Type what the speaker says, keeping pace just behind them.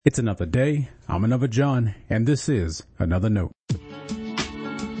It's another day. I'm another John, and this is Another Note.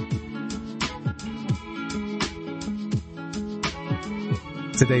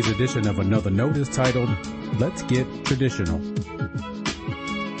 Today's edition of Another Note is titled, Let's Get Traditional.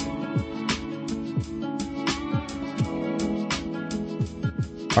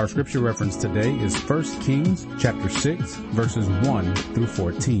 Our scripture reference today is 1 Kings chapter 6, verses 1 through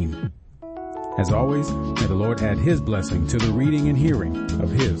 14. As always, may the Lord add His blessing to the reading and hearing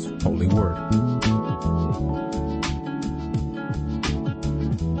of His holy word.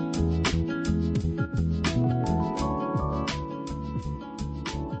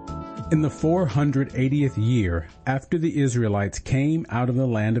 In the 480th year after the Israelites came out of the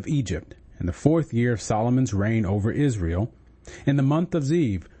land of Egypt, in the 4th year of Solomon's reign over Israel, in the month of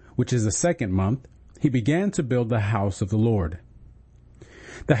Ziv, which is the 2nd month, he began to build the house of the Lord.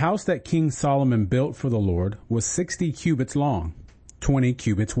 The house that King Solomon built for the Lord was 60 cubits long, 20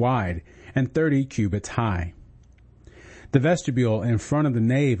 cubits wide, and 30 cubits high. The vestibule in front of the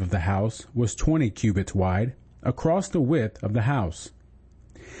nave of the house was 20 cubits wide, across the width of the house.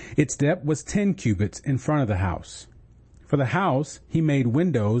 Its depth was 10 cubits in front of the house. For the house he made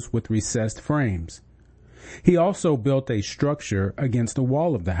windows with recessed frames. He also built a structure against the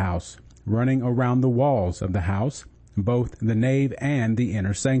wall of the house, running around the walls of the house, both the nave and the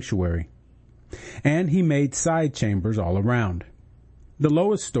inner sanctuary. And he made side chambers all around. The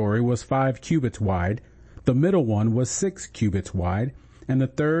lowest story was 5 cubits wide, the middle one was 6 cubits wide, and the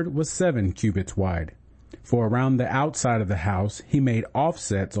third was 7 cubits wide. For around the outside of the house he made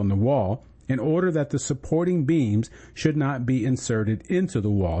offsets on the wall, in order that the supporting beams should not be inserted into the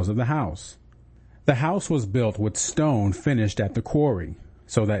walls of the house. The house was built with stone finished at the quarry,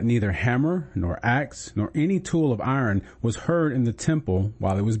 so that neither hammer, nor axe, nor any tool of iron was heard in the temple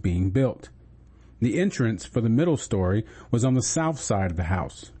while it was being built. The entrance for the middle story was on the south side of the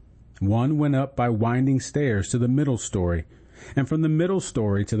house. One went up by winding stairs to the middle story, and from the middle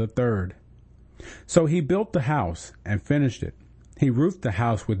story to the third. So he built the house and finished it. He roofed the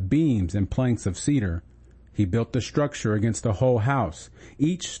house with beams and planks of cedar. He built the structure against the whole house,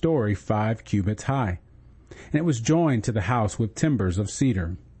 each story 5 cubits high. And it was joined to the house with timbers of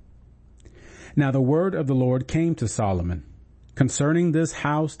cedar. Now the word of the Lord came to Solomon, concerning this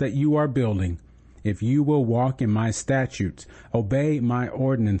house that you are building, if you will walk in my statutes, obey my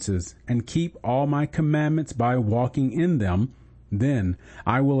ordinances, and keep all my commandments by walking in them, then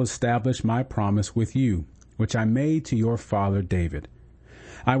I will establish my promise with you, which I made to your father David.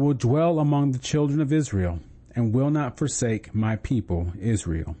 I will dwell among the children of Israel, and will not forsake my people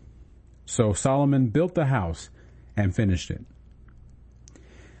Israel. So Solomon built the house and finished it.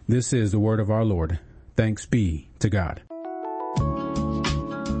 This is the word of our Lord. Thanks be to God.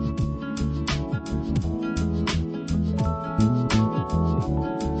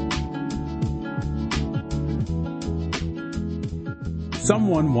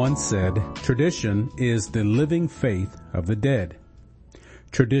 Someone once said, tradition is the living faith of the dead.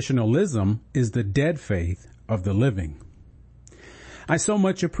 Traditionalism is the dead faith of the living. I so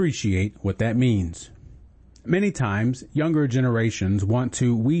much appreciate what that means. Many times, younger generations want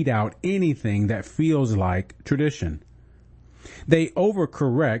to weed out anything that feels like tradition. They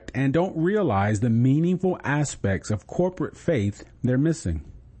overcorrect and don't realize the meaningful aspects of corporate faith they're missing.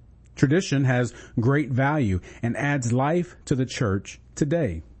 Tradition has great value and adds life to the church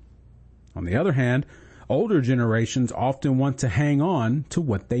today. On the other hand, older generations often want to hang on to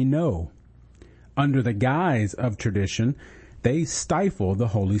what they know. Under the guise of tradition, they stifle the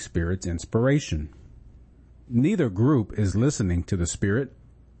Holy Spirit's inspiration. Neither group is listening to the Spirit,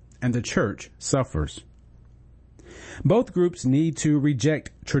 and the church suffers. Both groups need to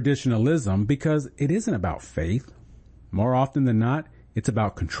reject traditionalism because it isn't about faith. More often than not, it's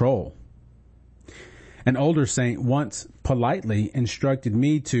about control. An older saint once politely instructed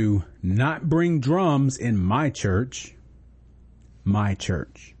me to not bring drums in my church. My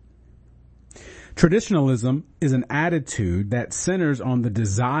church. Traditionalism is an attitude that centers on the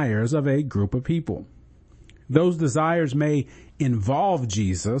desires of a group of people. Those desires may involve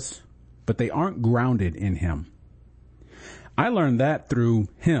Jesus, but they aren't grounded in Him. I learned that through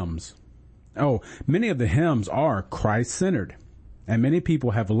hymns. Many of the hymns are Christ-centered, and many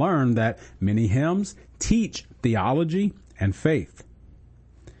people have learned that many hymns teach theology and faith.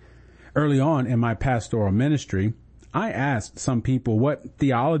 Early on in my pastoral ministry, I asked some people what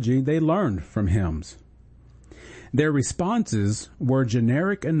theology they learned from hymns. Their responses were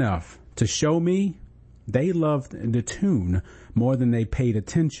generic enough to show me they loved the tune more than they paid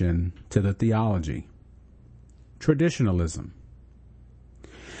attention to the theology. Traditionalism.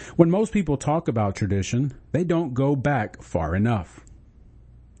 When most people talk about tradition, they don't go back far enough.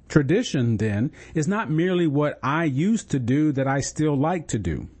 Tradition, then, is not merely what I used to do that I still like to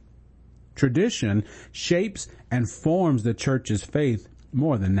do. Tradition shapes and forms the church's faith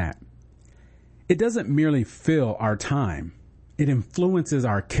more than that. It doesn't merely fill our time. It influences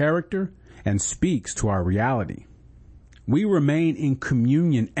our character and speaks to our reality. We remain in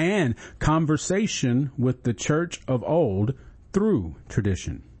communion and conversation with the church of old through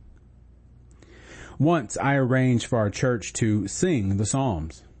tradition. Once I arranged for our church to sing the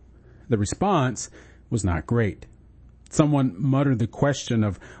Psalms. The response was not great. Someone muttered the question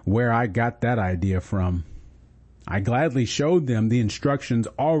of where I got that idea from. I gladly showed them the instructions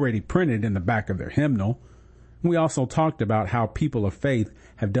already printed in the back of their hymnal. We also talked about how people of faith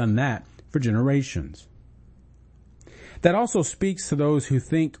have done that for generations. That also speaks to those who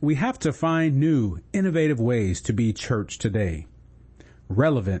think we have to find new, innovative ways to be church today.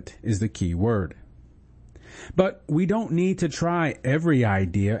 Relevant is the key word. But we don't need to try every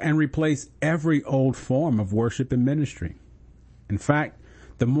idea and replace every old form of worship and ministry. In fact,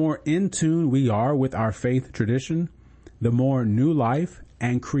 the more in tune we are with our faith tradition, the more new life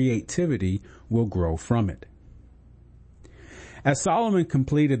and creativity will grow from it. As Solomon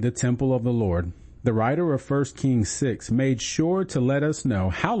completed the temple of the Lord, the writer of 1 Kings 6 made sure to let us know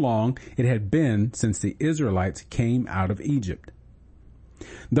how long it had been since the Israelites came out of Egypt.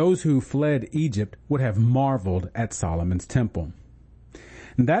 Those who fled Egypt would have marveled at Solomon's temple.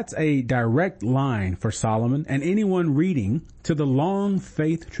 That's a direct line for Solomon and anyone reading to the long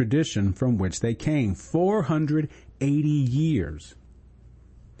faith tradition from which they came, 480 years.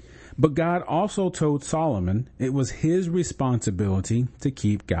 But God also told Solomon it was his responsibility to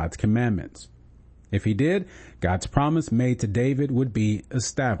keep God's commandments. If he did, God's promise made to David would be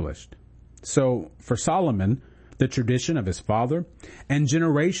established. So for Solomon, the tradition of his father and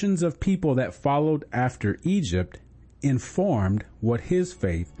generations of people that followed after Egypt informed what his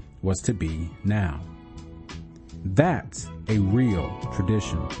faith was to be now. That's a real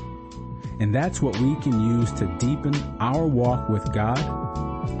tradition. And that's what we can use to deepen our walk with God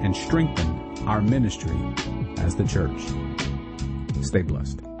and strengthen our ministry as the church. Stay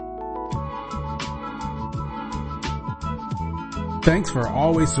blessed. Thanks for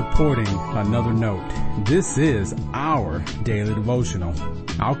always supporting Another Note. This is our daily devotional.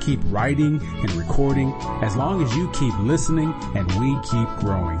 I'll keep writing and recording as long as you keep listening and we keep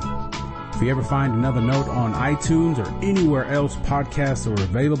growing. If you ever find Another Note on iTunes or anywhere else podcasts are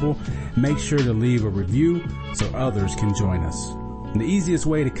available, make sure to leave a review so others can join us. The easiest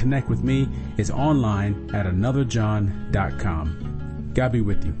way to connect with me is online at anotherjohn.com. God be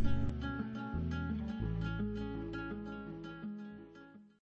with you.